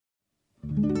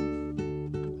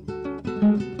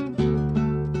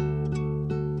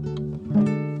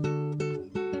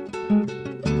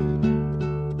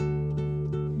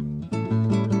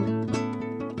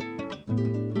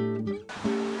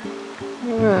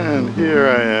And here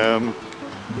I am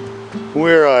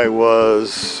where I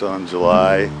was on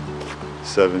July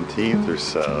 17th or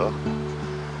so,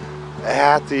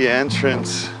 at the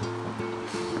entrance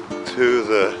to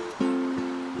the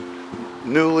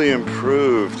newly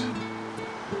improved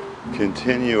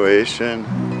continuation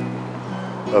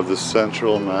of the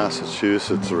Central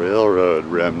Massachusetts Railroad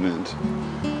remnant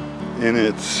in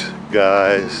its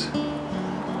guise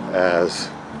as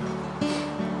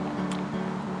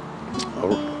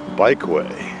a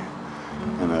bikeway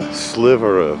and a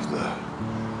sliver of the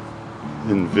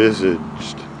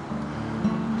envisaged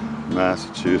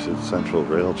Massachusetts Central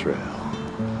Rail Trail.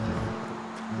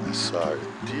 I saw a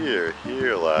deer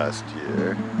here last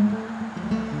year,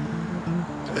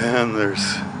 and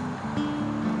there's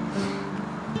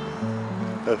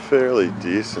a fairly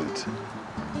decent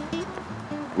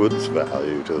woods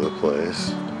value to the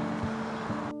place.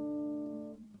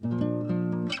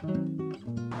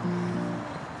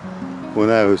 When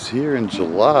I was here in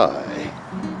July,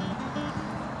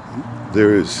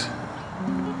 there's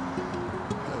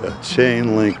a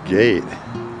chain link gate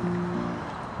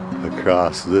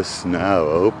across this now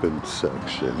open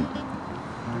section,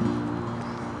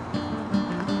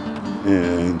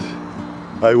 and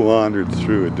I wandered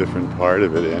through a different part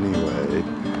of it anyway,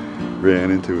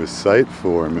 ran into a site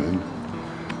foreman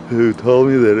who told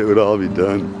me that it would all be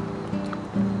done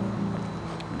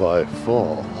by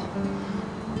fall,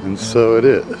 and so it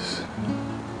is.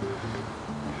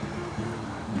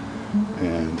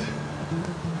 And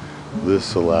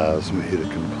this allows me to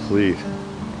complete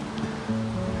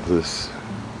this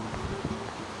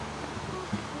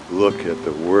look at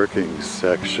the working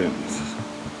sections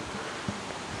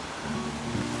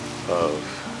of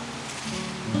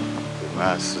the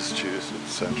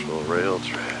Massachusetts Central Rail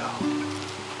Trail.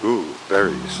 Ooh,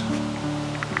 berries.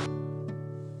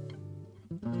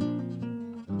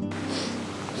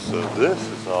 So this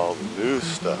is all the new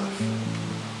stuff.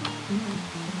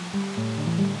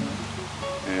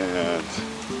 And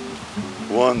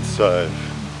once I've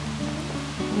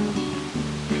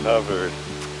covered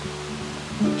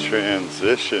the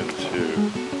transition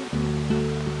to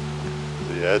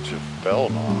the edge of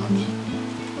Belmont,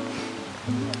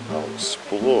 I'll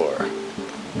explore.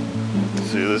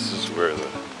 See, this is where the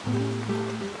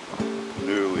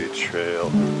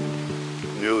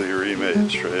newly remade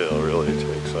trail really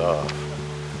takes off.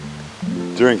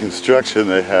 During construction,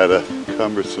 they had a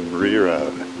cumbersome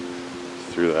reroute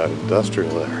through that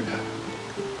industrial area.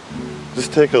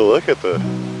 Just take a look at the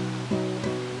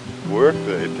work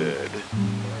they did.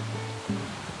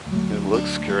 It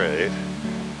looks great.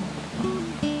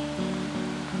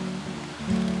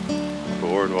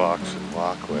 Boardwalks and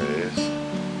walkways.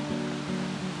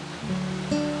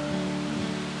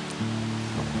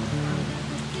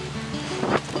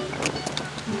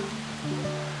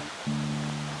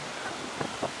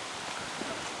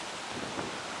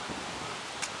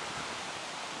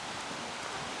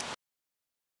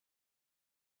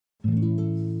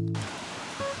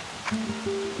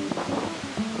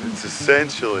 It's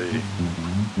essentially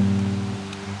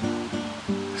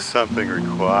something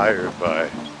required by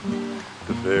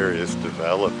the various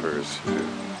developers who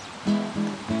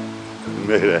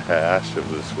made a hash of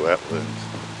this wetland.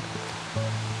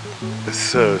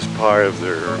 So as part of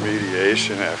their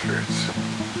remediation efforts,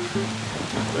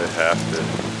 they have to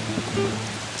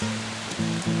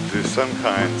do some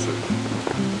kinds of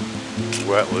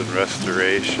wetland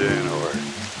restoration or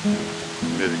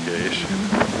mitigation.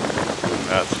 And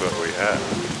that's what we have.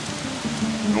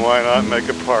 And why not make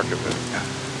a park of it?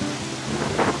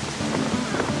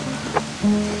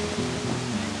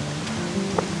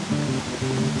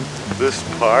 This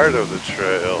part of the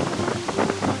trail,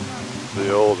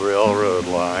 the old railroad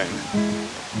line,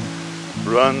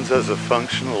 runs as a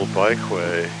functional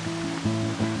bikeway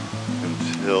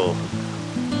until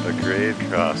a grade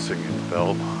crossing in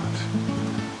Belmont,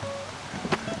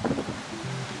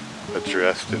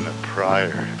 addressed in a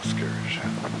prior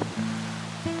excursion.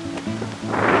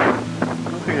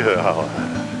 Look at all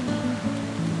that.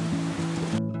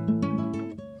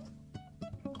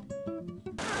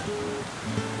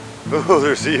 Oh,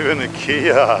 there's even a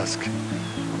kiosk.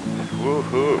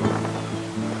 Woohoo.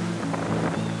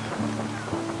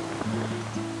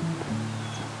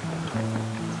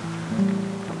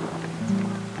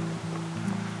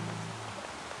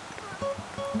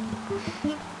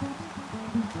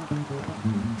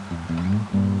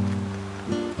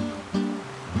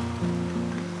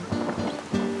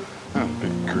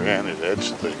 Big granite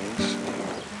edge things.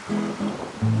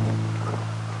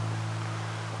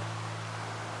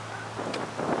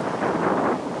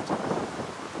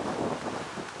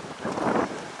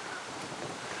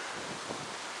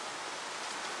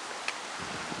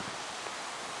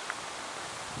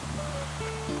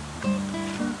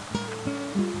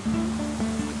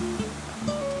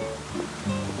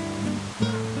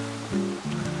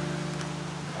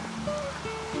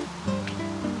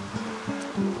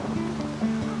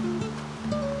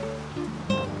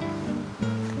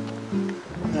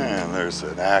 there's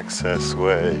an access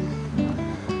way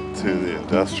to the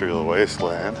industrial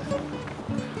wasteland.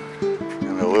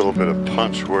 And a little bit of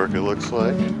punch work, it looks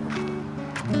like.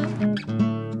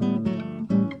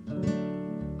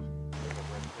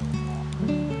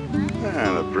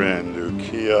 And a brand new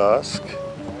kiosk.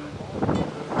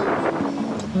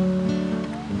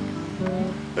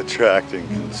 Attracting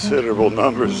considerable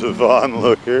numbers of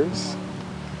onlookers.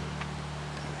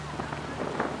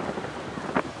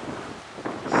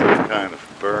 Some kind of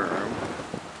berm.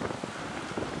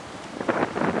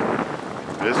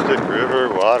 Mystic River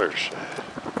watershed.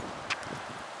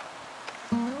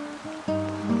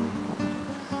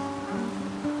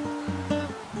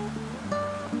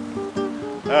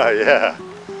 Oh yeah,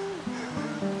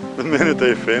 the minute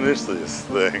they finish this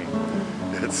thing,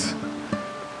 it's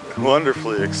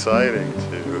wonderfully exciting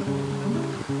to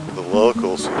the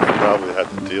locals who probably had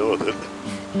to deal with it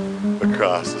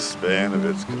across the span of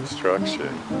its construction.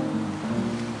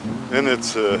 And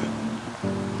it's a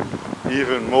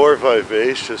even more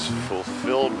vivacious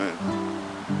fulfillment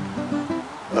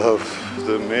of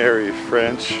the merry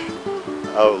French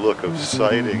outlook of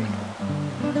sighting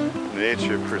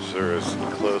nature preserves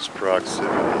in close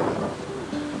proximity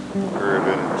to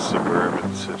urban and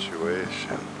suburban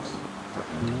situations.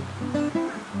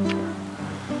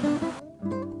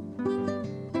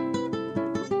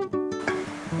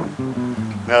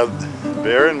 Now,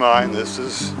 bear in mind,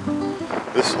 this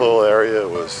whole area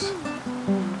was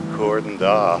cordoned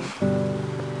off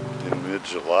in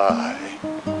mid-July.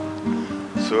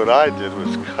 So what I did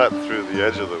was cut through the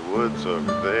edge of the woods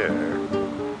over there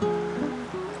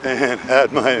and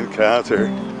had my encounter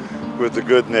with the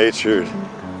good-natured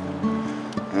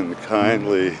and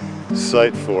kindly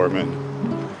site foreman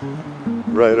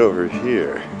right over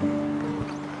here.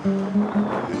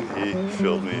 And he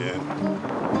filled me in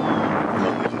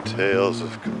on the details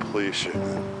of completion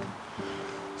and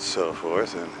so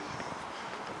forth. And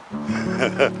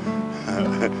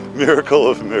miracle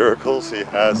of miracles, he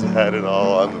has had it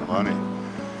all on the money.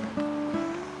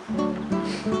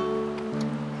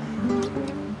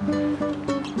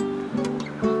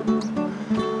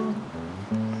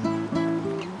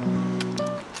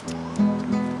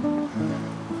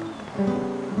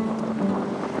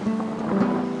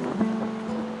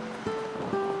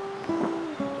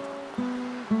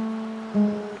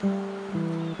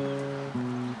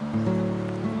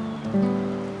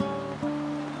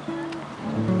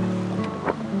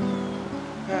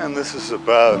 And this is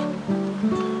about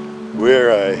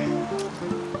where I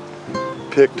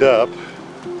picked up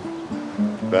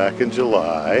back in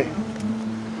July,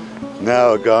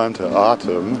 now gone to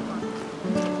autumn,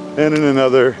 and in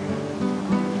another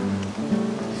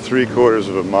 3/4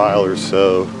 of a mile or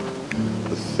so,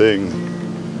 the thing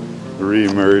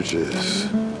re-merges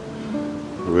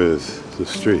with the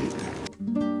street.